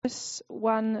verse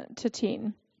 1 to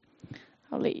 10.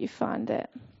 I'll let you find that.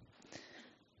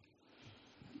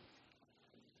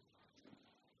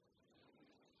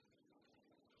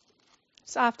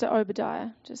 It's after Obadiah,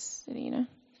 just so you know.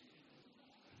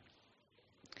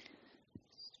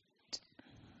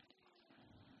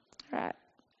 Right.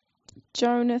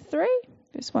 Jonah 3,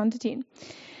 verse 1 to 10.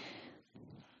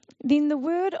 Then the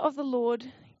word of the Lord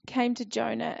came to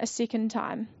Jonah a second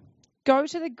time. Go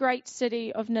to the great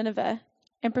city of Nineveh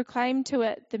and proclaim to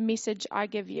it the message I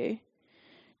give you.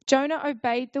 Jonah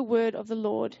obeyed the word of the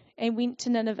Lord and went to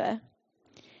Nineveh.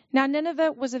 Now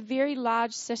Nineveh was a very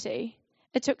large city.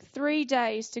 It took 3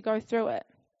 days to go through it.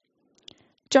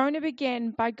 Jonah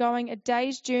began by going a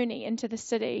day's journey into the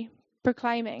city,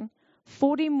 proclaiming,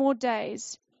 40 more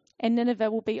days and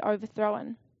Nineveh will be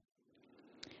overthrown.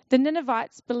 The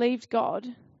Ninevites believed God.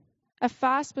 A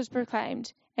fast was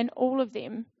proclaimed, and all of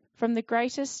them, from the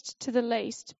greatest to the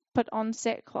least, put on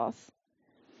sackcloth.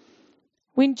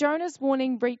 When Jonah's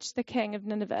warning reached the king of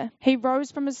Nineveh, he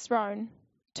rose from his throne,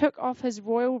 took off his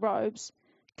royal robes,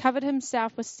 covered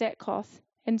himself with sackcloth,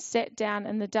 and sat down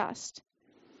in the dust.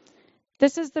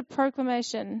 This is the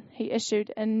proclamation he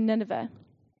issued in Nineveh.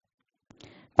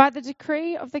 By the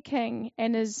decree of the king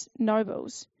and his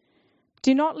nobles,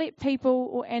 do not let people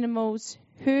or animals,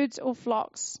 herds or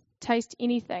flocks, taste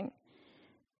anything.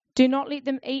 Do not let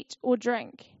them eat or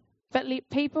drink, but let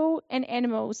people and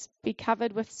animals be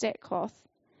covered with sackcloth.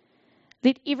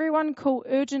 Let everyone call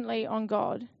urgently on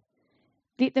God.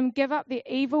 Let them give up their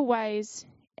evil ways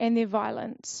and their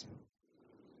violence.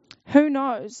 Who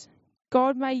knows?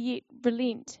 God may yet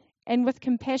relent and with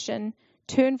compassion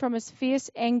turn from his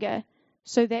fierce anger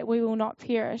so that we will not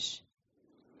perish.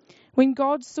 When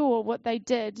God saw what they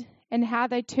did and how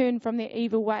they turned from their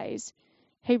evil ways,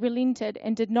 he relented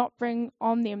and did not bring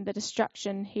on them the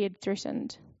destruction he had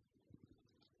threatened.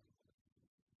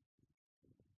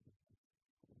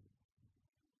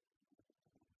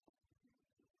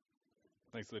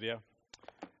 Thanks, Lydia.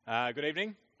 Good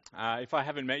evening. If I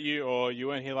haven't met you or you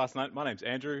weren't here last night, my name's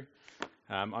Andrew.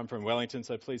 I'm from Wellington,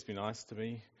 so please be nice to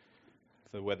me.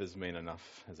 The weather's mean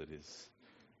enough as it is.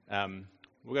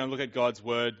 We're going to look at God's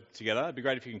Word together. It'd be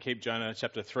great if you can keep Jonah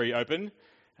chapter 3 open.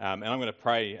 And I'm going to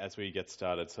pray as we get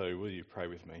started, so will you pray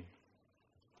with me?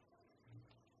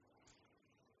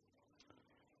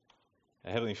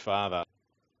 Our Heavenly Father,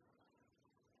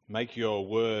 make your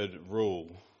Word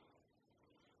rule,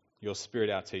 your Spirit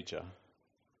our teacher,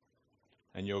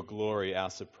 and your glory our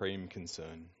supreme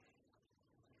concern.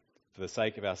 For the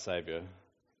sake of our Saviour,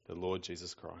 the Lord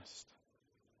Jesus Christ.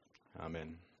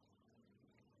 Amen.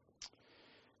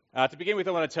 To begin with,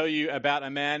 I want to tell you about a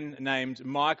man named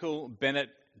Michael Bennett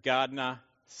Gardner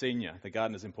Sr. The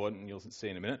Gardner's important, you'll see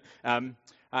in a minute.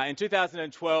 In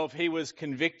 2012, he was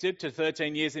convicted to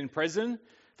 13 years in prison.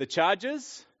 The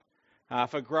charges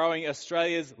for growing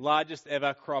Australia's largest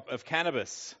ever crop of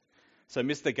cannabis. So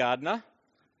Mr. Gardner,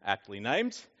 aptly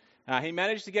named, he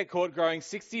managed to get caught growing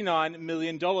 $69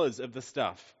 million of the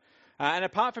stuff. And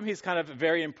apart from his kind of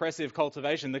very impressive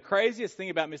cultivation, the craziest thing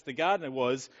about Mr. Gardner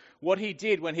was what he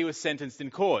did when he was sentenced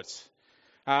in court.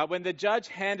 When the judge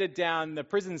handed down the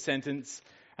prison sentence,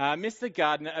 Mr.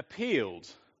 Gardner appealed.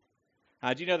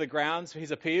 Do you know the grounds for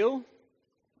his appeal?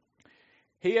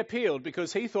 He appealed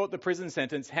because he thought the prison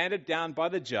sentence handed down by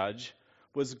the judge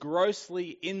was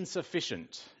grossly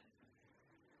insufficient.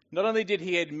 Not only did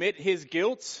he admit his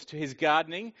guilt to his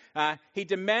gardening, he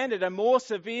demanded a more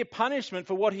severe punishment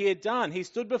for what he had done. He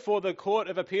stood before the Court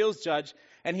of Appeals judge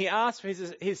and he asked for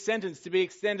his sentence to be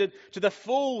extended to the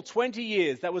full 20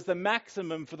 years. That was the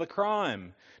maximum for the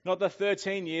crime, not the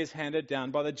 13 years handed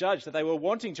down by the judge that they were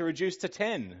wanting to reduce to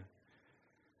 10.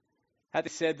 Had they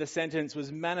said the sentence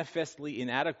was manifestly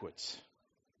inadequate,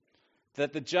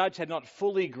 that the judge had not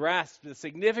fully grasped the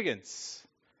significance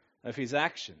of his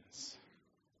actions.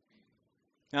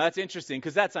 Now that's interesting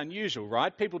because that's unusual,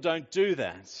 right? People don't do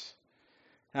that.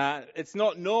 It's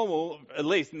not normal, at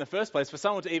least in the first place, for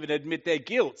someone to even admit their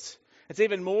guilt. It's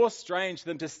even more strange for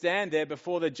them to stand there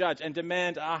before the judge and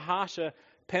demand a harsher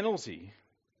penalty.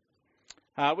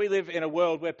 We live in a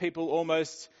world where people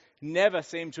almost never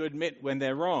seem to admit when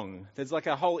they're wrong. There's like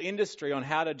a whole industry on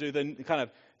how to do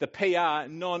the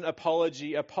PR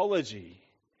non-apology apology.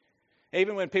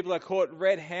 Even when people are caught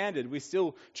red-handed, we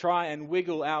still try and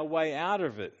wiggle our way out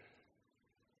of it.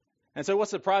 And so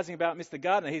what's surprising about Mr.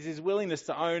 Gardner is his willingness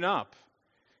to own up.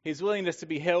 His willingness to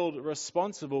be held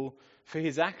responsible for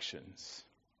his actions.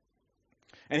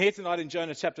 And here tonight in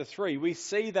Jonah chapter 3, we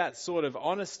see that sort of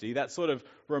honesty, that sort of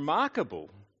remarkable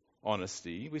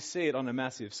honesty. We see it on a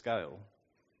massive scale.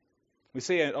 We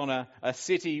see it on a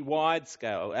city-wide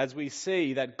scale as we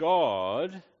see that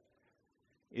God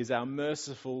is our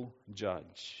merciful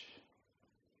judge.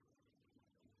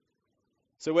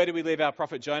 So where do we leave our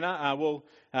prophet Jonah?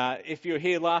 If you were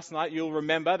here last night, you'll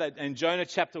remember that in Jonah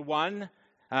chapter 1,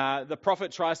 the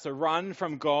prophet tries to run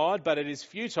from God, but it is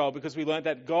futile because we learned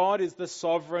that God is the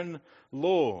sovereign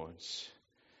Lord.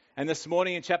 And this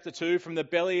morning in chapter 2, from the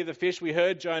belly of the fish, we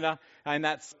heard Jonah, and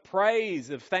that's praise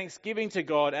of thanksgiving to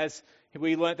God as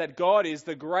we learnt that God is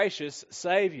the gracious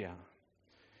Saviour.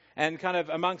 And kind of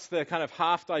amongst the kind of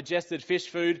half-digested fish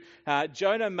food,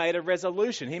 Jonah made a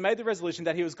resolution. He made the resolution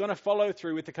that he was going to follow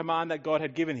through with the command that God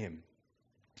had given him.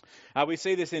 We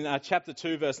see this in chapter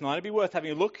 2, verse 9. It'd be worth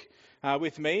having a look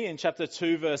with me in chapter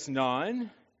 2, verse 9.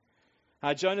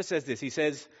 Jonah says this. He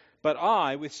says, "But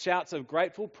I, with shouts of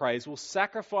grateful praise, will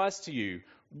sacrifice to you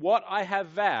what I have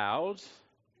vowed,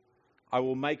 I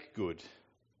will make good."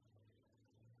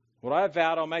 What I have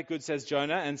vowed, I'll make good, says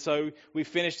Jonah. And so we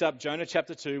finished up Jonah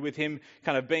chapter 2 with him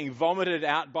kind of being vomited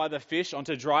out by the fish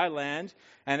onto dry land.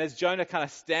 And as Jonah kind of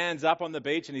stands up on the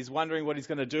beach and he's wondering what he's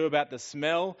going to do about the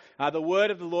smell, the word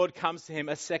of the Lord comes to him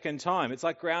a second time. It's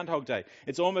like Groundhog Day.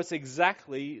 It's almost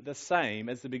exactly the same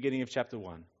as the beginning of chapter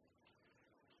 1.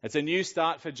 It's a new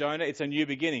start for Jonah. It's a new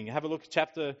beginning. Have a look at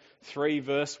chapter 3,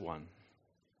 verse 1.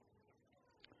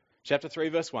 Chapter 3,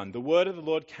 verse 1. The word of the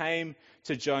Lord came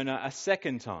to Jonah a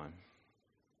second time.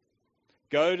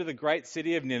 "Go to the great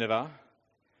city of Nineveh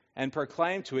and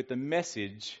proclaim to it the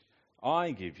message I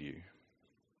give you."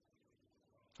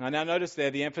 Now notice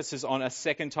there the emphasis on a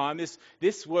second time.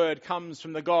 This word comes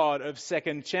from the God of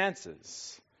second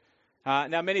chances.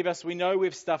 Now many of us, we know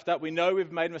we've stuffed up. We know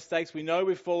we've made mistakes. We know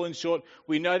we've fallen short.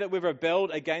 We know that we've rebelled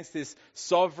against this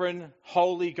sovereign,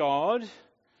 holy God.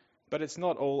 But it's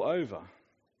not all over.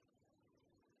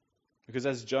 Because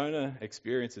as Jonah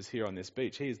experiences here on this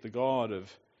beach, he is the God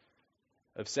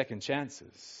of second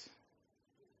chances.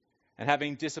 And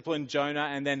having disciplined Jonah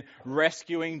and then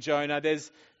rescuing Jonah,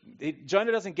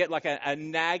 Jonah doesn't get like a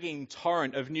nagging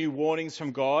torrent of new warnings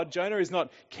from God. Jonah is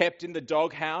not kept in the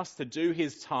doghouse to do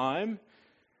his time.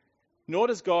 Nor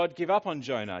does God give up on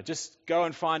Jonah. Just go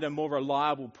and find a more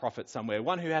reliable prophet somewhere,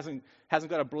 one who hasn't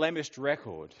got a blemished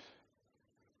record.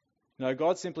 No,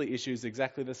 God simply issues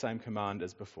exactly the same command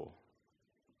as before.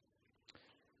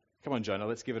 Come on, Jonah,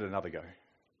 let's give it another go.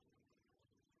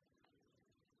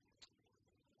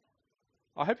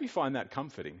 I hope you find that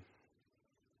comforting.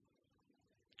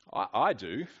 I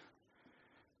do.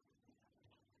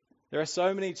 There are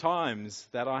so many times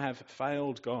that I have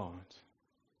failed God.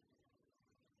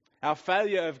 Our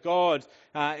failure of God,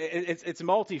 it's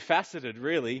multifaceted,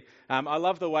 really. I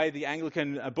love the way the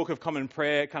Anglican Book of Common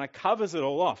Prayer kind of covers it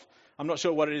all off. I'm not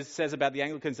sure what it says about the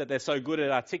Anglicans that they're so good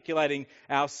at articulating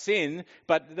our sin,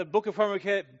 but the Book of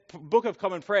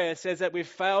Common Prayer says that we've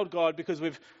failed God because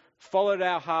we've followed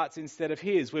our hearts instead of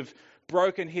His. We've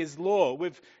broken His law.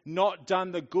 We've not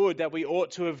done the good that we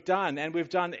ought to have done, and we've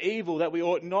done evil that we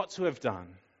ought not to have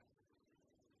done.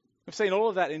 We've seen all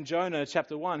of that in Jonah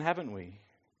chapter 1, haven't we?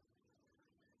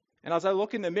 And as I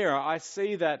look in the mirror, I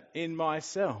see that in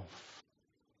myself.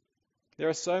 There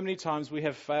are so many times we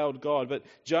have failed God, but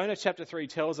Jonah chapter 3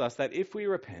 tells us that if we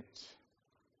repent,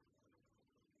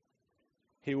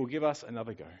 He will give us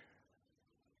another go.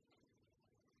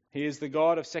 He is the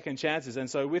God of second chances, and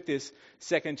so with this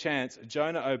second chance,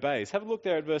 Jonah obeys. Have a look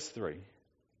there at verse 3.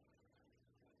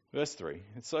 Verse 3,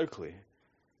 it's so clear.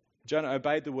 Jonah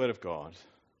obeyed the word of God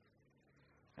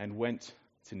and went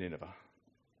to Nineveh.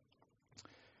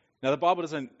 Now, the Bible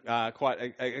doesn't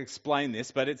quite explain this,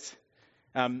 but it's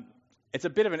a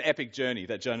bit of an epic journey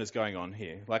that Jonah's going on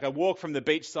here. Like a walk from the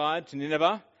beachside to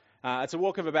Nineveh. It's a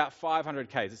walk of about 500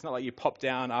 k's. It's not like you pop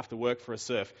down after work for a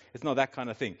surf. It's not that kind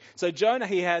of thing. So Jonah,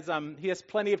 he has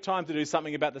plenty of time to do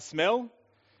something about the smell,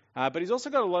 but he's also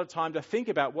got a lot of time to think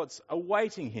about what's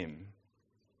awaiting him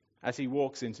as he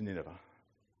walks into Nineveh.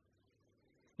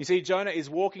 You see, Jonah is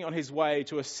walking on his way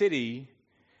to a city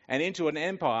and into an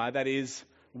empire that is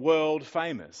world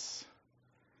famous.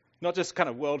 Not just kind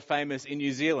of world famous in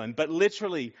New Zealand, but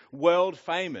literally world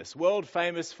famous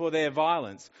for their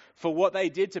violence, for what they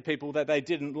did to people that they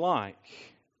didn't like.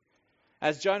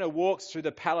 As Jonah walks through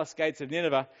the palace gates of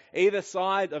Nineveh, either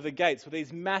side of the gates were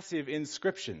these massive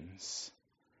inscriptions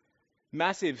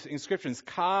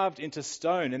carved into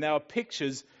stone, and they were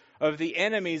pictures of the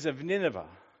enemies of Nineveh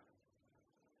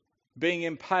being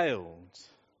impaled,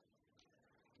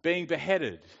 being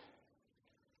beheaded,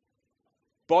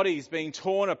 bodies being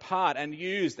torn apart and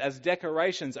used as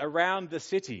decorations around the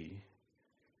city.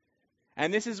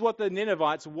 And this is what the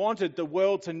Ninevites wanted the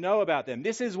world to know about them.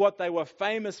 This is what they were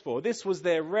famous for. This was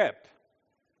their rep.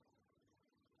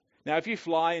 Now, if you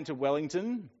fly into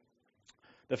Wellington,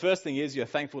 The first thing is you're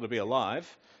thankful to be alive.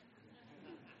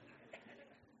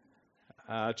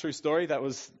 True story. That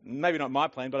was maybe not my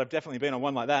plane, but I've definitely been on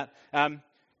one like that.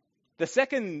 The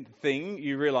second thing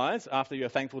you realise after you're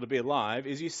thankful to be alive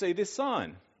is you see this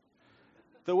sign,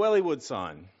 the Wellywood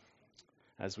sign,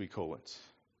 as we call it.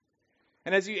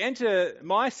 And as you enter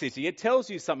my city, it tells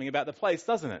you something about the place,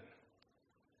 doesn't it?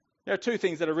 There are two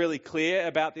things that are really clear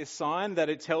about this sign that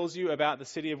it tells you about the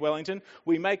city of Wellington.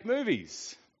 We make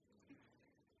movies,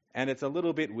 and it's a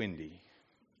little bit windy.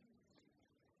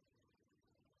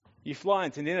 You fly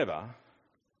into Nineveh,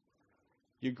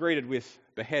 you're greeted with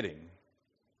beheading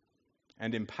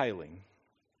and impaling.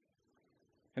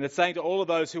 And it's saying to all of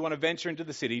those who want to venture into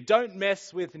the city, don't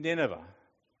mess with Nineveh,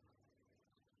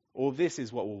 or this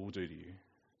is what we will do to you.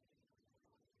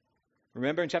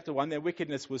 Remember in chapter 1, their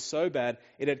wickedness was so bad,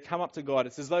 it had come up to God.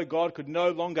 It's as though God could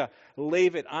no longer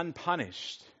leave it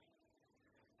unpunished.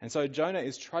 And so Jonah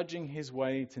is trudging his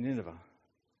way to Nineveh.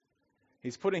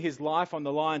 He's putting his life on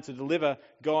the line to deliver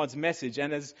God's message.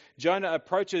 And as Jonah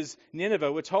approaches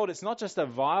Nineveh, we're told it's not just a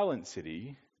violent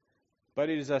city, but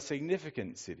it is a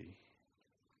significant city.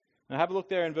 Now have a look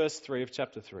there in verse 3 of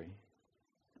chapter 3.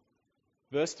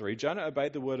 Verse 3, Jonah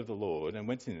obeyed the word of the Lord and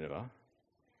went to Nineveh.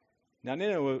 Now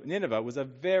Nineveh was a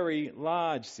very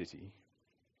large city.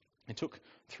 It took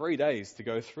 3 days to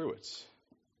go through it.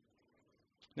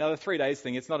 Now the 3 days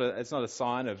thing, it's not a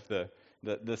sign of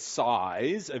the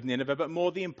size of Nineveh, but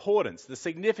more the importance, the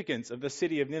significance of the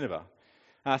city of Nineveh.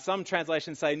 Some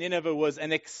translations say Nineveh was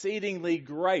an exceedingly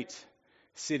great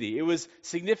city. It was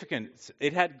significant.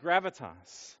 It had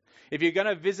gravitas. If you're going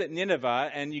to visit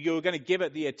Nineveh and you were going to give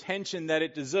it the attention that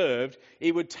it deserved,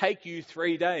 it would take you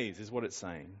 3 days, is what it's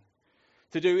saying.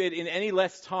 To do it in any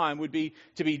less time would be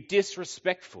to be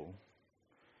disrespectful.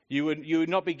 You would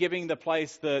not be giving the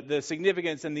place the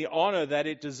significance and the honour that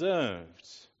it deserved.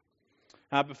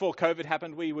 Before COVID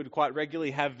happened, we would quite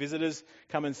regularly have visitors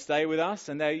come and stay with us,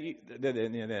 and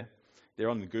they're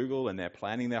on Google and they're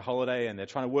planning their holiday and they're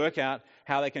trying to work out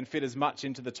how they can fit as much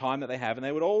into the time that they have. And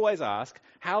they would always ask,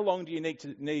 "How long do you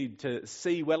need to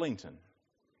see Wellington?"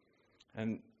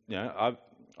 And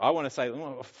I want to say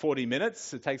 40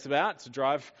 minutes it takes about to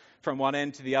drive from one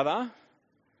end to the other.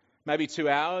 Maybe 2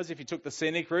 hours if you took the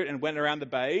scenic route and went around the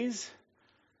bays.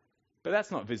 But that's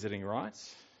not visiting, right?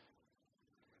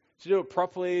 To do it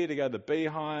properly, to go to the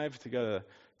Beehive, to go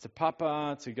to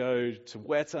Papa, to go to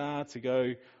Weta, to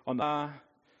go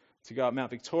up Mount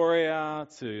Victoria,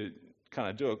 to kind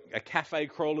of do a cafe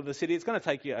crawl of the city, it's going to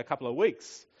take you a couple of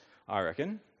weeks, I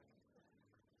reckon.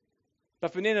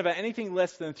 But for Nineveh, anything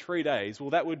less than 3 days, well,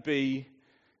 that would be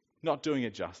not doing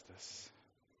it justice.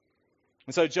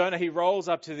 And so Jonah, he rolls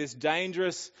up to this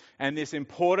dangerous and this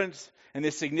important and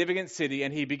this significant city,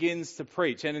 and he begins to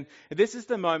preach. And this is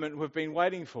the moment we've been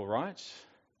waiting for, right?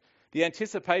 The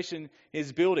anticipation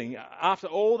is building. After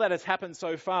all that has happened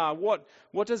so far, what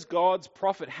does God's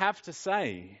prophet have to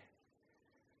say?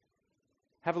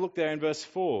 Have a look there in verse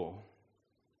 4.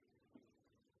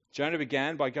 Jonah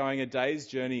began by going a day's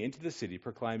journey into the city,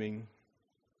 proclaiming,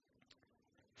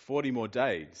 40 more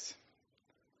days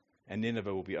and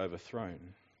Nineveh will be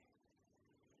overthrown.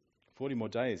 40 more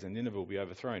days and Nineveh will be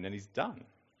overthrown. And he's done. And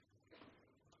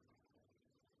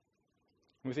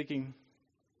we're thinking,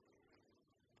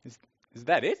 is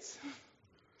that it?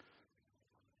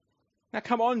 Now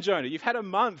come on, Jonah, you've had a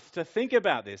month to think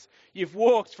about this. You've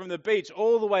walked from the beach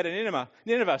all the way to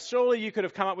Nineveh. Surely you could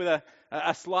have come up with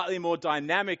a slightly more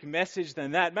dynamic message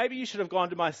than that. Maybe you should have gone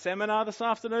to my seminar this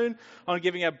afternoon on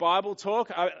giving a Bible talk.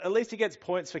 At least he gets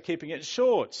points for keeping it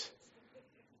short.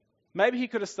 Maybe he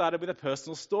could have started with a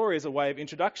personal story as a way of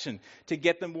introduction to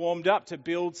get them warmed up, to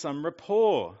build some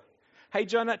rapport. Hey,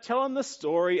 Jonah, tell them the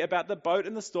story about the boat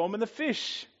and the storm and the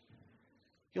fish.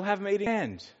 You'll have them eating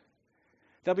hand.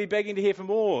 They'll be begging to hear for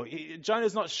more.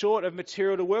 Jonah's not short of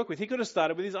material to work with. He could have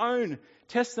started with his own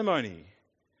testimony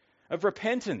of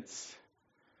repentance,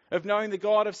 of knowing the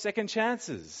God of second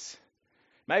chances.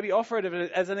 Maybe offer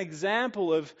it as an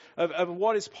example of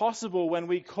what is possible when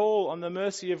we call on the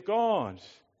mercy of God.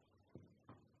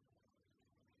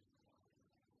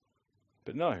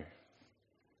 But no.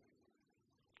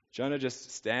 Jonah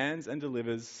just stands and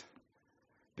delivers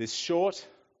this short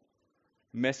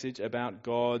message about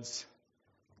God's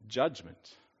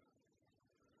judgment.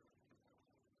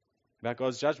 About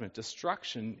God's judgment.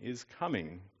 Destruction is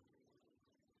coming.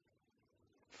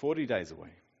 40 days away.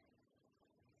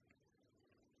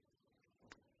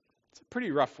 It's a pretty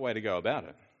rough way to go about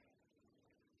it.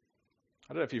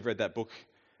 I don't know if you've read that book,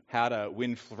 How to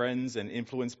Win Friends and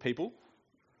Influence People.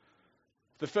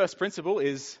 The first principle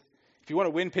is If you want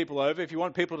to win people over, if you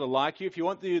want people to like you, if you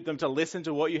want them to listen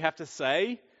to what you have to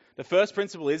say, the first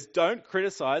principle is don't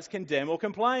criticize, condemn, or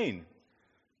complain.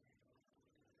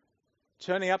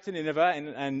 Turning up to Nineveh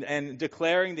and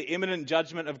declaring the imminent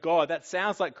judgment of God, that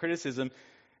sounds like criticism,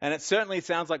 and it certainly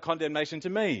sounds like condemnation to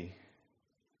me.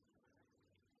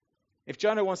 If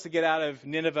Jonah wants to get out of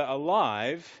Nineveh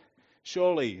alive,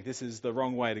 surely this is the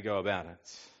wrong way to go about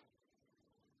it.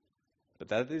 But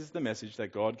that is the message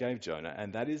that God gave Jonah,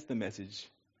 and that is the message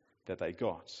that they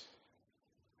got.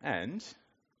 And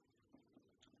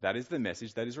that is the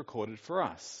message that is recorded for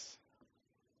us.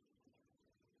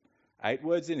 8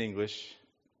 words in English,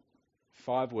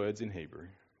 5 words in Hebrew.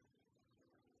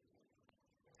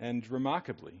 And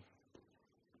remarkably,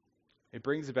 it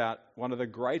brings about one of the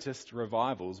greatest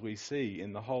revivals we see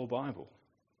in the whole Bible.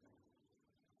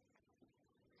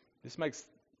 This makes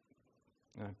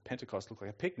Pentecost look like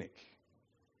a picnic.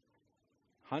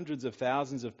 Hundreds of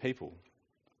thousands of people.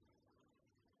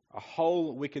 A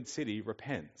whole wicked city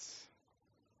repents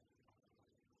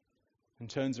and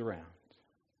turns around.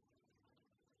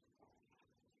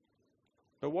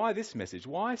 But why this message?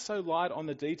 Why so light on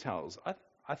the details?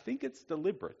 I think it's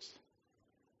deliberate.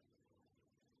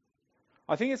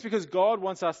 I think it's because God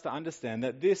wants us to understand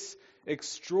that this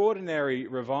extraordinary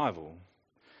revival,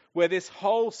 where this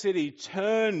whole city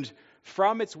turned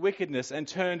from its wickedness and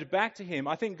turned back to him,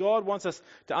 I think God wants us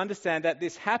to understand that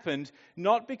this happened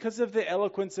not because of the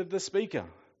eloquence of the speaker,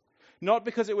 not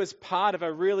because it was part of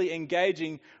a really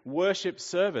engaging worship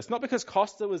service, not because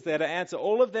Costa was there to answer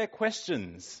all of their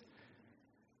questions,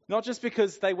 not just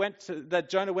because that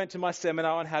Jonah went to my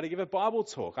seminar on how to give a Bible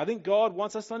talk. I think God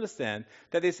wants us to understand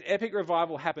that this epic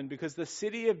revival happened because the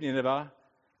city of Nineveh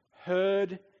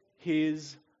heard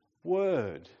his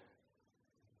word.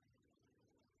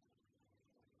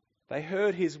 They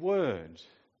heard his word.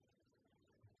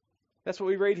 That's what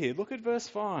we read here. Look at verse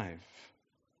 5.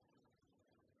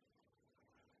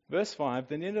 Verse 5,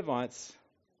 the Ninevites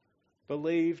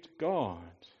believed God.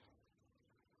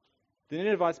 The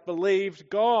Ninevites believed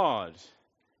God.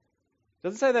 It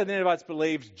doesn't say that the Ninevites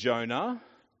believed Jonah.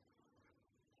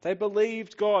 They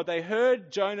believed God. They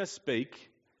heard Jonah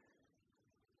speak,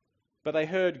 but they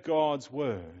heard God's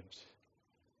word.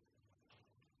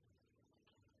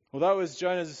 Although it was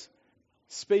Jonah's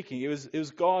speaking, it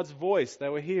was God's voice they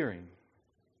were hearing.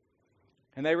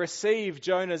 And they receive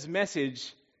Jonah's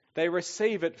message. They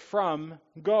receive it from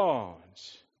God.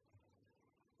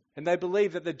 And they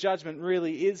believe that the judgment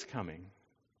really is coming.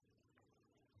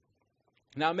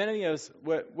 Now, many of us,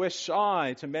 we're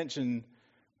shy to mention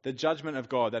the judgment of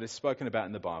God that is spoken about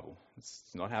in the Bible. It's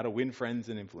not how to win friends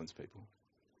and influence people.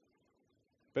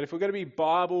 But if we're going to be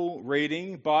Bible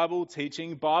reading, Bible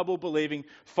teaching, Bible believing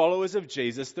followers of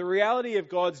Jesus, the reality of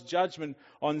God's judgment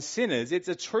on sinners, it's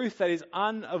a truth that is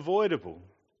unavoidable.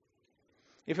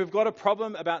 If we've got a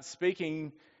problem about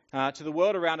speaking to the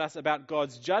world around us about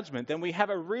God's judgment, then we have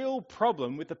a real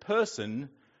problem with the person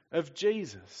of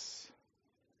Jesus.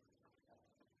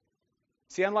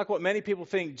 See, unlike what many people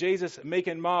think, Jesus, meek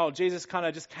and mild, Jesus kind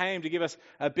of just came to give us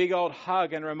a big old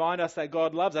hug and remind us that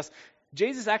God loves us.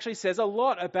 Jesus actually says a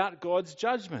lot about God's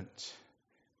judgment.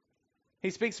 He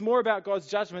speaks more about God's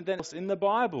judgment than else in the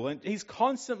Bible, and he's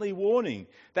constantly warning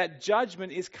that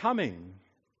judgment is coming.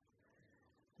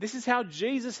 This is how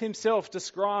Jesus himself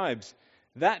describes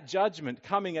that judgment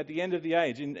coming at the end of the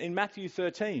age in Matthew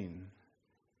 13.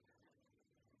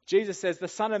 Jesus says, the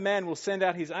Son of Man will send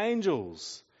out his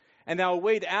angels, and they will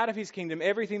weed out of his kingdom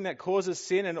everything that causes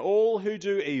sin, and all who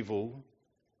do evil,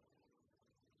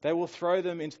 they will throw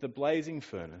them into the blazing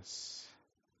furnace,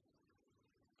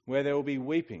 where there will be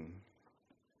weeping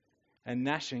and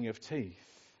gnashing of teeth.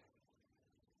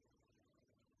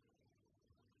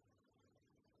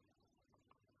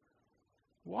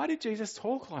 Why did Jesus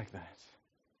talk like that?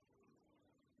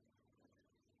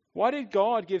 Why did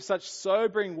God give such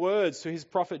sobering words to his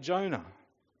prophet Jonah?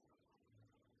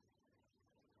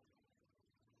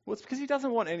 Well, it's because he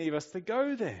doesn't want any of us to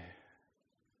go there.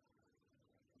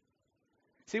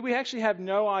 See, we actually have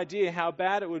no idea how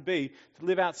bad it would be to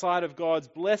live outside of God's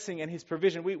blessing and his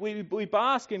provision. We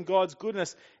bask in God's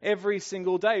goodness every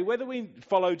single day. Whether we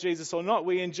follow Jesus or not,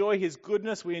 we enjoy his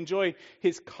goodness, we enjoy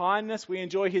his kindness, we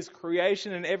enjoy his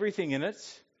creation and everything in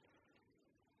it.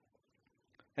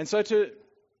 And so to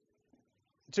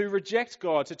reject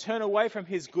God, to turn away from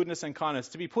his goodness and kindness,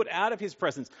 to be put out of his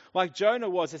presence, like Jonah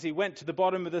was as he went to the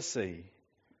bottom of the sea.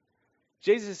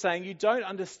 Jesus is saying, you don't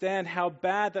understand how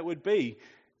bad that would be.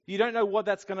 You don't know what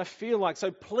that's going to feel like.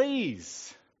 So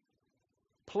please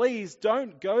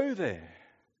don't go there.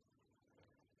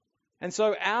 And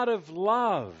so out of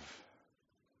love,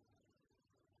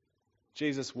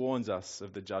 Jesus warns us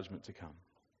of the judgment to come.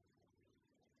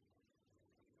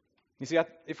 You see,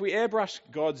 if we airbrush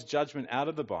God's judgment out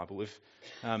of the Bible, if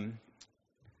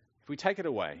we take it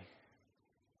away,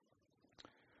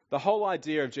 the whole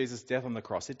idea of Jesus' death on the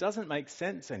cross, it doesn't make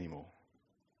sense anymore.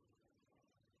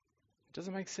 It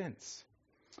doesn't make sense.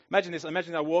 Imagine this.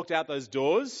 Imagine I walked out those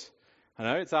doors. I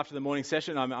know it's after the morning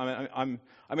session. I'm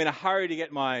in a hurry to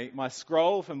get my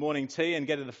scroll for morning tea and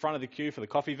get to the front of the queue for the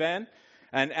coffee van.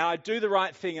 And I do the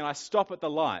right thing and I stop at the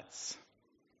lights.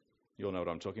 You all know what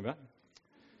I'm talking about.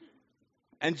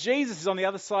 And Jesus is on the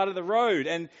other side of the road.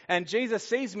 And Jesus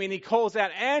sees me and he calls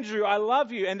out, "Andrew, I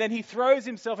love you." And then he throws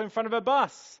himself in front of a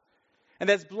bus. And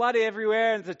there's blood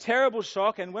everywhere and it's a terrible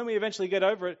shock. And when we eventually get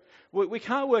over it, we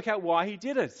can't work out why he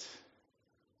did it.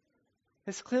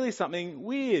 There's clearly something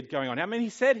weird going on. I mean, he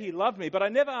said he loved me, but I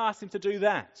never asked him to do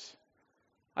that.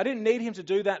 I didn't need him to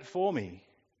do that for me.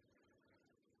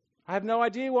 I have no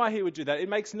idea why he would do that. It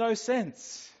makes no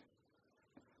sense.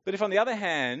 But if on the other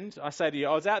hand, I say to you,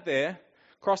 I was out there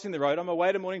crossing the road on my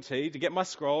way to morning tea to get my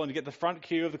scroll and to get the front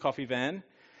queue of the coffee van,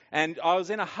 and I was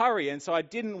in a hurry, and so I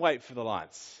didn't wait for the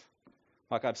lights,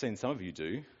 like I've seen some of you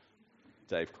do,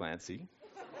 Dave Clancy.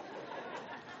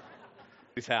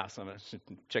 This house, I should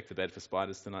check the bed for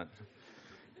spiders tonight.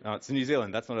 No, it's in New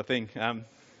Zealand, that's not a thing.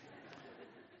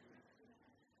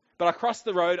 But I cross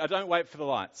the road, I don't wait for the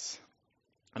lights.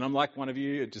 And I'm like one of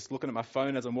you, just looking at my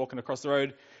phone as I'm walking across the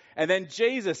road. And then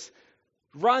Jesus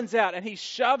runs out and he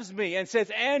shoves me and says,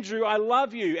 "Andrew, I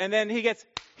love you." And then he gets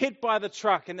hit by the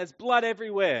truck and there's blood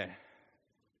everywhere.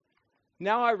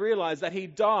 Now I realize that he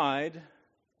died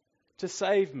to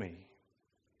save me.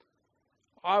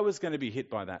 I was going to be hit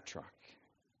by that truck.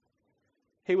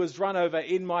 He was run over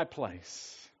in my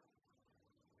place.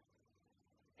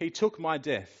 He took my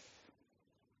death.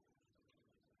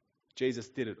 Jesus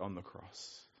did it on the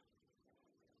cross.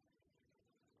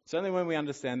 It's only when we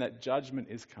understand that judgment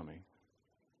is coming.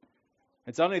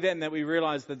 It's only then that we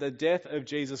realize that the death of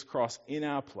Jesus' cross in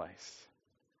our place.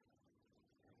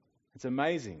 It's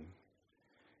amazing.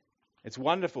 It's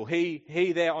wonderful.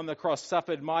 He there on the cross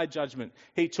suffered my judgment.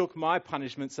 He took my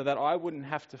punishment so that I wouldn't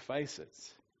have to face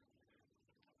it.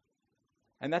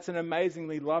 And that's an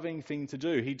amazingly loving thing to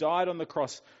do. He died on the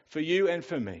cross for you and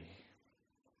for me.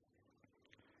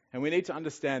 And we need to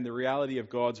understand the reality of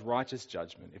God's righteous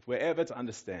judgment if we're ever to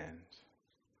understand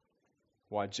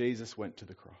why Jesus went to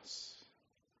the cross.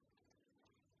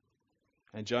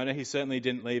 And Jonah, he certainly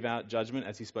didn't leave out judgment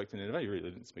as he spoke to Nineveh. He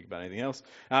really didn't speak about anything else.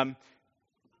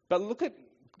 But look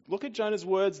at Jonah's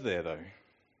words there, though.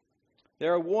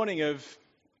 They're a warning of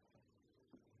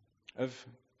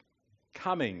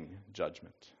coming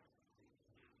judgment.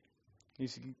 You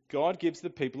see, God gives the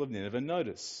people of Nineveh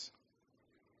notice.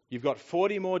 You've got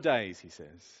 40 more days, he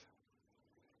says,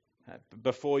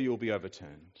 before you'll be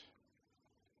overturned.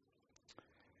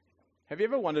 Have you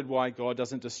ever wondered why God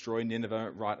doesn't destroy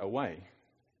Nineveh right away?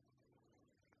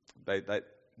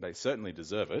 They certainly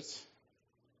deserve it.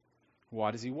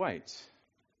 Why does he wait?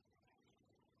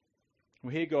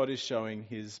 Well, here God is showing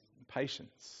his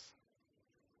patience.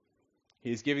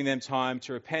 He is giving them time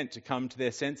to repent, to come to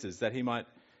their senses, that he might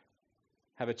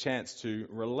have a chance to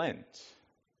relent.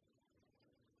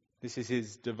 This is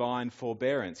his divine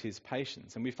forbearance, his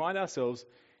patience. And we find ourselves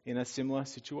in a similar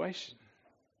situation.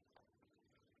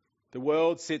 The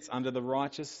world sits under the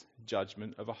righteous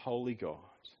judgment of a holy God.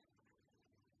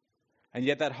 And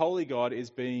yet that holy God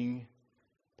is being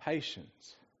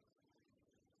patient.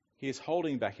 He is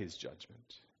holding back his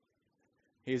judgment.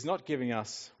 He is not giving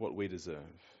us what we deserve.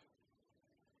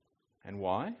 And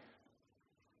why?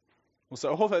 Well,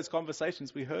 so all those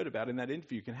conversations we heard about in that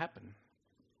interview can happen.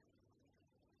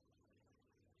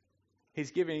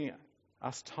 He's giving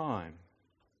us time.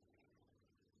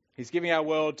 He's giving our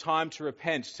world time to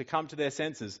repent, to come to their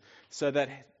senses, so that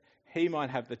he might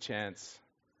have the chance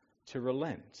to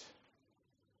relent.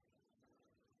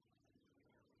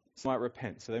 So they might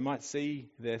repent, so they might see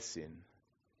their sin.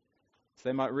 So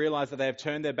they might realize that they have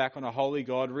turned their back on a holy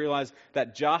God, realize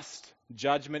that just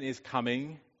judgment is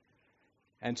coming,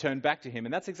 and turn back to him.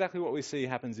 And that's exactly what we see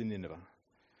happens in Nineveh.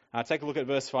 Take a look at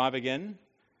verse 5 again.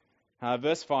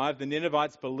 Verse 5, the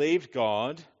Ninevites believed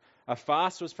God. A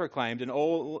fast was proclaimed, and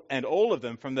all of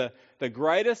them, from the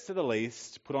greatest to the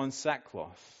least, put on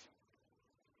sackcloth.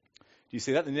 Do you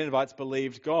see that? The Ninevites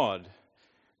believed God.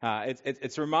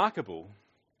 It's remarkable.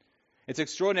 It's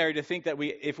extraordinary to think that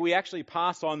if we actually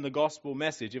pass on the gospel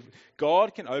message, if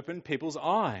God can open people's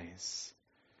eyes.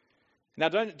 Now,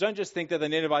 don't just think that the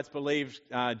Ninevites believed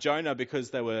Jonah because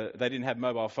they didn't have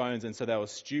mobile phones and so they were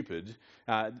stupid.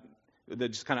 They're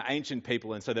just kind of ancient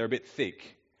people and so they're a bit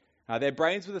thick. Their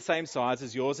brains were the same size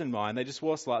as yours and mine. They just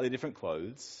wore slightly different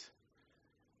clothes.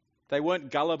 They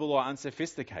weren't gullible or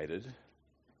unsophisticated.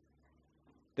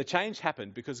 The change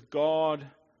happened because God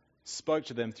spoke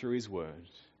to them through his word.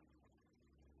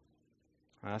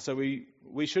 So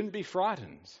we shouldn't be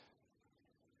frightened.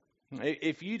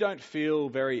 If you don't feel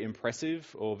very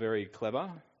impressive or very clever,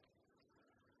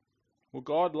 well,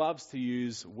 God loves to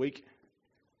use weak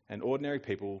and ordinary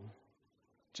people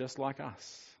just like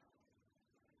us.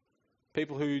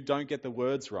 People who don't get the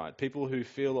words right, people who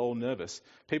feel all nervous,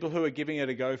 people who are giving it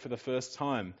a go for the first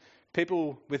time,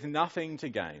 people with nothing to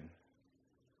gain,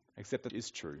 except that it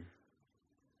is true.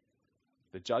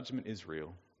 The judgment is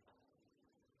real,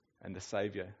 and the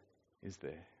Saviour is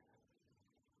there.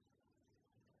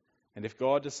 And if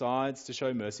God decides to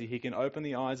show mercy, he can open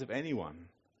the eyes of anyone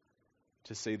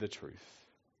to see the truth.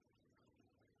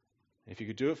 If he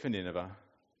could do it for Nineveh,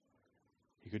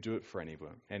 he could do it for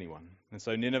anyone. And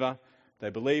so Nineveh, they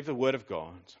believe the word of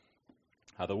God.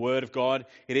 The word of God,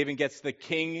 it even gets the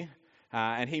king,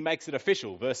 and he makes it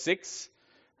official. Verse 6,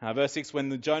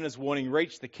 when Jonah's warning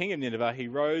reached the king of Nineveh, he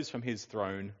rose from his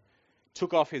throne,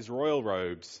 took off his royal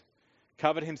robes,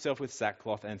 covered himself with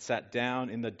sackcloth, and sat down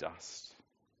in the dust.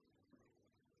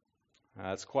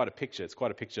 It's quite a picture. It's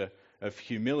quite a picture of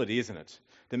humility, isn't it?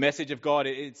 The message of God,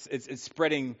 it's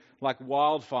spreading like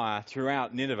wildfire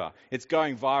throughout Nineveh. It's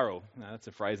going viral. Now, that's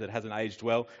a phrase that hasn't aged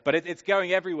well, but it's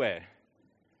going everywhere.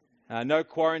 No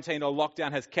quarantine or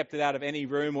lockdown has kept it out of any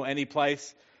room or any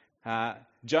place.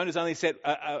 Jonah's only set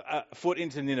a foot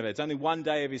into Nineveh. It's only one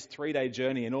day of his 3-day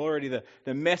journey, and already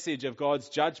the message of God's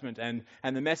judgment and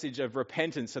the message of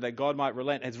repentance so that God might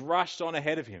relent has rushed on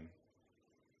ahead of him.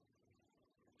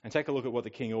 And take a look at what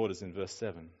the king orders in verse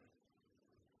 7.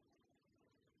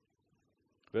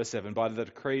 Verse 7, by the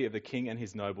decree of the king and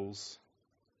his nobles,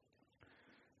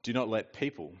 do not let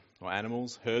people or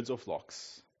animals, herds or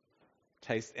flocks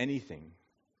taste anything.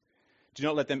 Do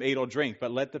not let them eat or drink,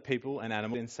 but let the people and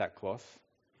animals in sackcloth.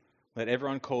 Let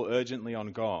everyone call urgently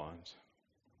on God.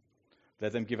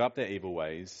 Let them give up their evil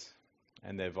ways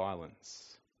and their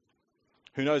violence.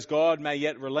 Who knows, God may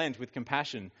yet relent and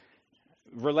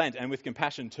with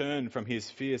compassion turn from his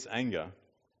fierce anger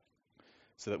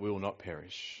so that we will not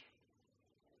perish.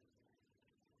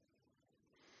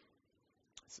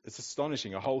 It's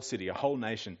astonishing. A whole city, a whole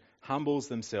nation humbles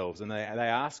themselves and they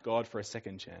ask God for a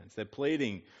second chance. They're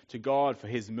pleading to God for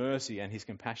his mercy and his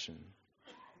compassion.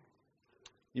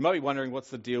 You might be wondering, what's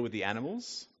the deal with the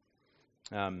animals?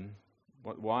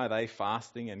 Why are they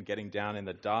fasting and getting down in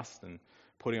the dust and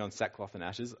putting on sackcloth and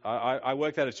ashes? I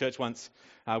worked at a church once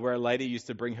where a lady used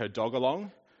to bring her dog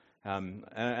along,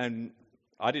 and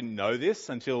I didn't know this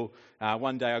until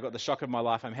one day I got the shock of my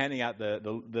life. I'm handing out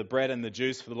the bread and the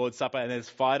juice for the Lord's Supper, and there's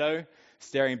Fido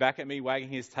staring back at me, wagging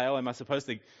his tail. Am I supposed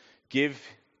to give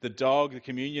the dog the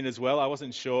communion as well? I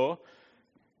wasn't sure.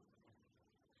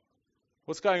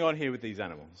 What's going on here with these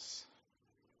animals?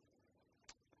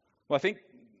 Well, I think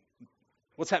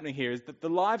what's happening here is that the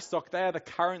livestock, they are the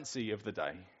currency of the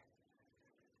day.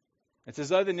 It's as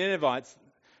though the Ninevites,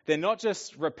 they're not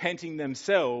just repenting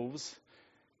themselves,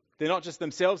 they're not just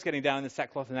themselves getting down in the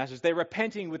sackcloth and ashes, they're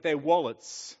repenting with their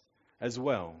wallets as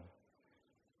well,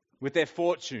 with their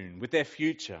fortune, with their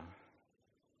future.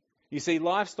 You see,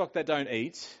 livestock that don't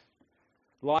eat,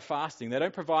 like fasting, they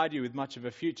don't provide you with much of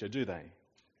a future, do they?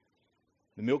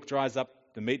 The milk dries up,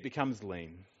 the meat becomes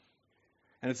lean.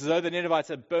 And it's as though the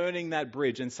Ninevites are burning that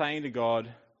bridge and saying to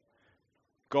God,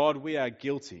 God, we are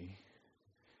guilty.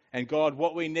 And God,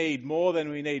 what we need, more than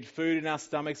we need food in our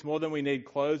stomachs, more than we need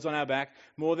clothes on our back,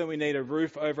 more than we need a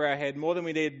roof over our head, more than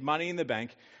we need money in the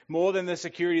bank, more than the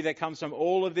security that comes from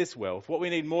all of this wealth, what we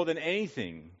need more than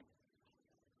anything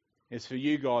is for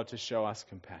you, God, to show us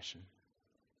compassion.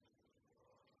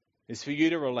 Is for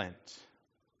you to relent.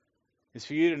 Is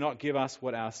for you to not give us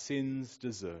what our sins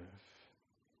deserve.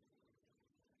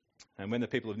 And when the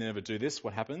people of Nineveh do this,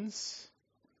 what happens?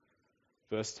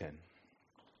 Verse 10.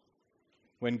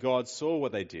 When God saw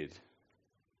what they did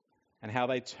and how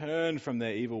they turned from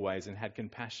their evil ways and had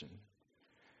compassion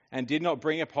and did not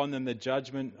bring upon them the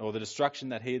judgment or the destruction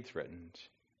that he had threatened.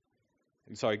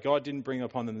 God didn't bring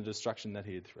upon them the destruction that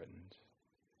he had threatened.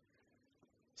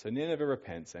 So Nineveh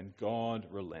repents and God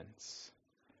relents.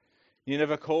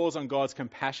 Nineveh calls on God's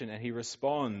compassion and he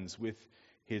responds with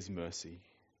his mercy.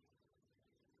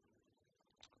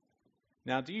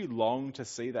 Now, do you long to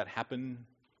see that happen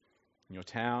in your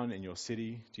town, in your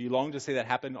city? Do you long to see that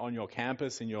happen on your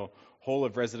campus, in your hall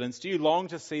of residence? Do you long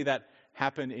to see that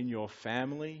happen in your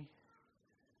family?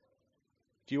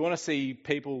 Do you want to see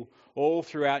people all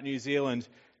throughout New Zealand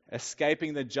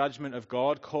escaping the judgment of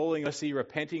God, calling mercy,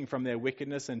 repenting from their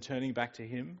wickedness and turning back to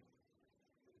him?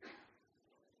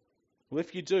 Well,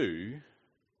 if you do,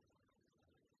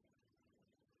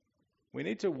 we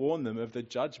need to warn them of the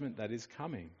judgment that is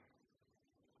coming.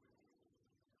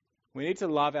 We need to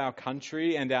love our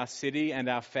country and our city and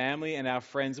our family and our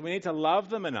friends. We need to love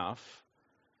them enough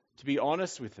to be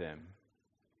honest with them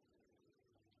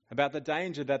about the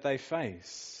danger that they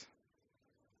face.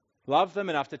 Love them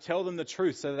enough to tell them the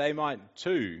truth so that they might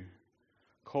too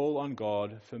call on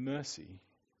God for mercy.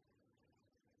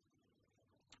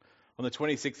 On the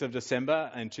 26th of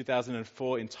December in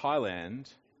 2004 in Thailand,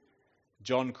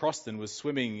 John Croston was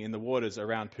swimming in the waters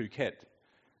around Phuket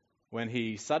when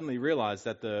he suddenly realised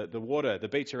that the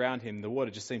beach around him, the water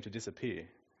just seemed to disappear.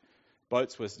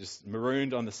 Boats were just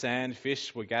marooned on the sand,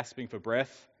 fish were gasping for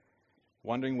breath,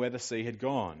 wondering where the sea had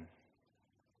gone.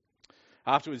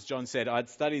 Afterwards, John said, I'd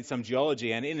studied some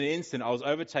geology, and in an instant I was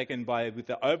overtaken with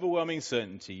the overwhelming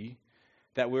certainty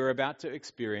that we were about to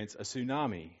experience a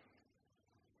tsunami.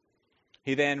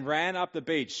 He then ran up the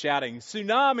beach shouting,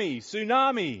 "Tsunami!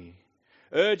 Tsunami!"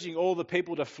 urging all the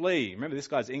people to flee. Remember, this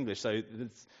guy's English, so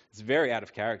it's very out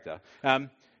of character.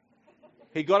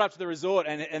 He got up to the resort,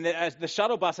 and the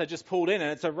shuttle bus had just pulled in,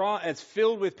 and it's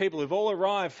filled with people who've all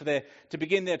arrived to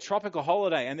begin their tropical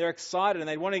holiday, and they're excited, and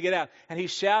they want to get out. And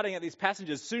he's shouting at these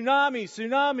passengers, "Tsunami!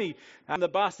 Tsunami!" On the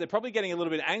bus, they're probably getting a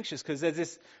little bit anxious because there's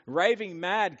this raving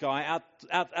mad guy out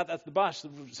at the bus.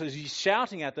 So he's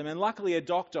shouting at them, and luckily a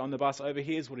doctor on the bus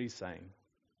overhears what he's saying.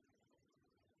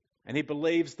 And he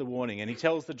believes the warning, and he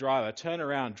tells the driver, "Turn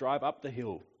around, drive up the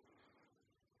hill,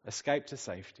 escape to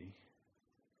safety."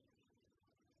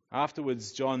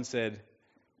 Afterwards, John said,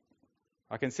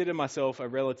 "I consider myself a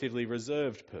relatively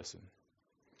reserved person,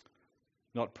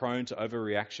 not prone to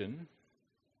overreaction,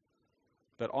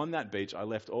 but on that beach I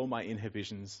left all my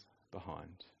inhibitions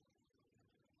behind."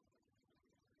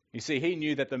 You see, he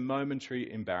knew that the momentary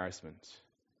embarrassment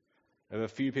of a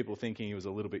few people thinking he was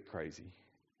a little bit crazy,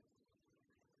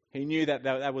 he knew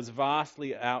that was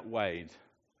vastly outweighed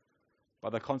by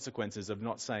the consequences of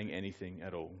not saying anything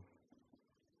at all.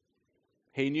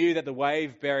 He knew that the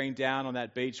wave bearing down on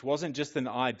that beach wasn't just an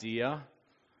idea.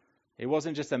 It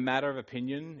wasn't just a matter of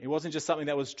opinion. It wasn't just something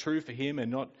that was true for him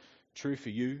and not true for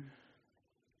you.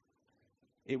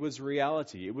 It was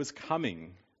reality. It was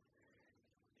coming.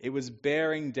 It was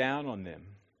bearing down on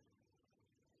them.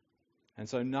 And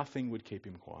so nothing would keep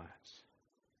him quiet.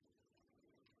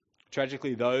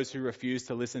 Tragically, those who refused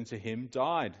to listen to him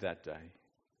died that day.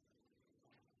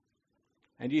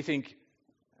 And do you think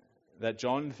that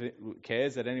John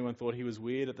cares that anyone thought he was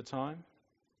weird at the time?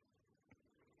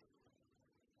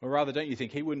 Or rather, don't you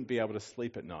think he wouldn't be able to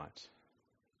sleep at night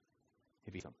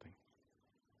if he something?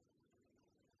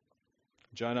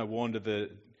 Jonah warned of the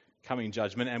coming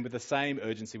judgment, and with the same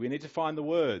urgency, we need to find the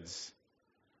words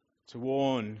to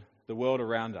warn the world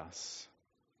around us.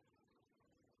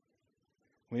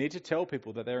 We need to tell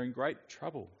people that they're in great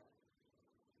trouble.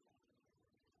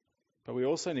 But we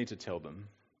also need to tell them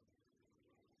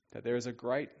that there is a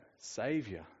great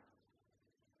Saviour.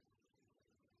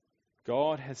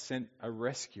 God has sent a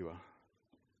rescuer.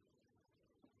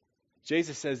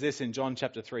 Jesus says this in John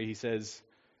chapter 3. He says,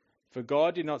 "For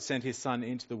God did not send his Son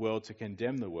into the world to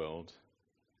condemn the world,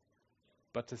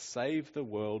 but to save the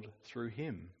world through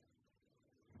him.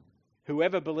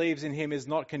 Whoever believes in him is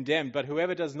not condemned, but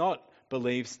whoever does not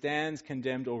believe stands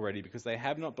condemned already, because they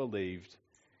have not believed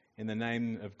in the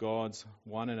name of God's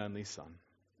one and only Son."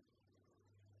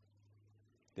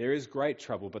 There is great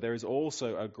trouble, but there is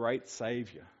also a great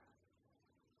Saviour.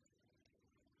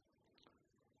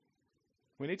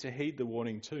 We need to heed the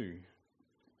warning too.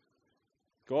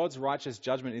 God's righteous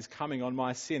judgment is coming on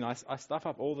my sin. I stuff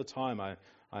up all the time.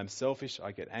 I'm selfish.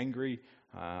 I get angry.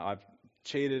 I've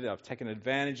cheated. I've taken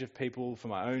advantage of people for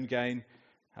my own gain.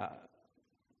 I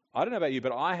don't know about you,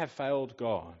 but I have failed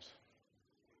God.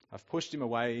 I've pushed him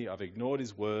away. I've ignored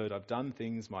his word. I've done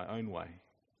things my own way.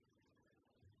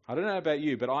 I don't know about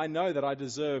you, but I know that I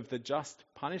deserve the just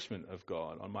punishment of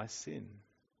God on my sin.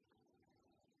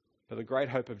 But the great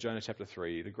hope of Jonah chapter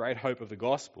 3, the great hope of the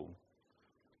gospel,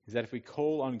 is that if we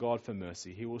call on God for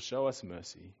mercy, he will show us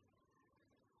mercy.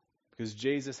 Because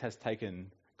Jesus has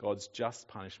taken God's just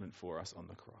punishment for us on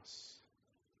the cross.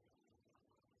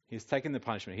 He has taken the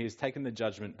punishment. He has taken the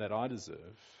judgment that I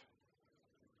deserve.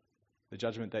 The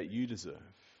judgment that you deserve.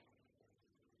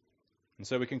 And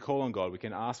so we can call on God. We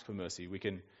can ask for mercy. We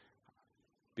can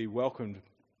be welcomed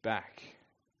back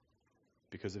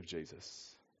because of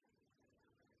Jesus.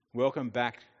 Welcomed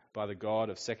back by the God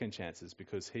of second chances,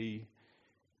 because he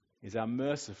is our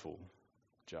merciful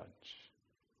judge.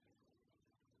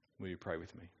 Will you pray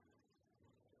with me?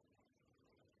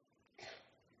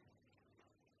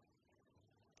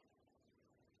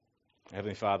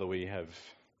 Heavenly Father, we have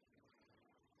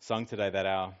sung today that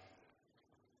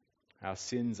our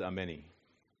sins are many,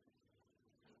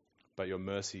 but your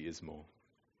mercy is more.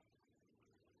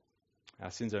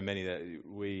 Our sins are many, that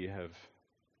we have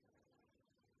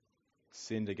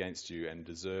sinned against you and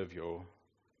deserve your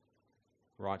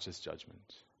righteous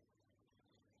judgment.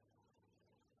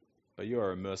 But you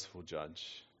are a merciful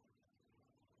judge,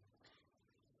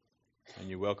 and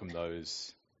you welcome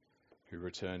those who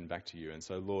return back to you. And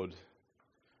so, Lord,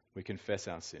 we confess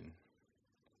our sin,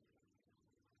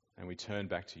 and we turn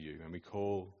back to you, and we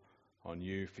call on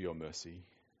you for your mercy.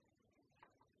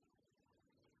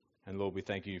 And Lord, we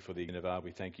thank you for the Nineveh.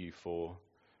 We thank you for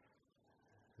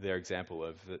their example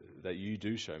of that you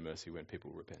do show mercy when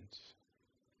people repent.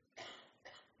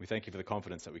 We thank you for the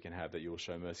confidence that we can have that you will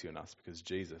show mercy on us, because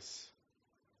Jesus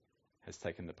has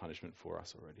taken the punishment for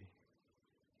us already.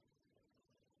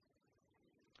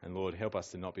 And Lord, help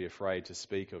us to not be afraid to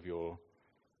speak of your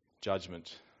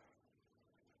judgment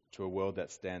to a world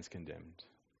that stands condemned.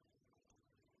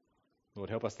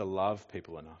 Lord, help us to love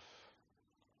people enough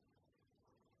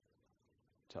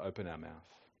to open our mouth,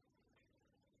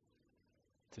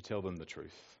 to tell them the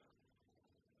truth,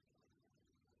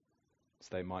 so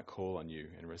they might call on you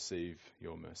and receive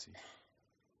your mercy.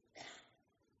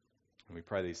 And we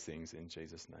pray these things in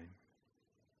Jesus' name.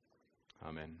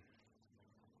 Amen.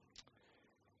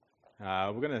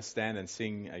 We're going to stand and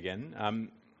sing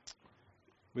again.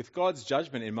 With God's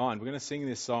judgment in mind, we're going to sing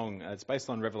this song. It's based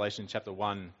on Revelation chapter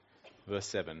 1, verse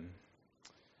 7.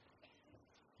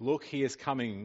 Look, he is coming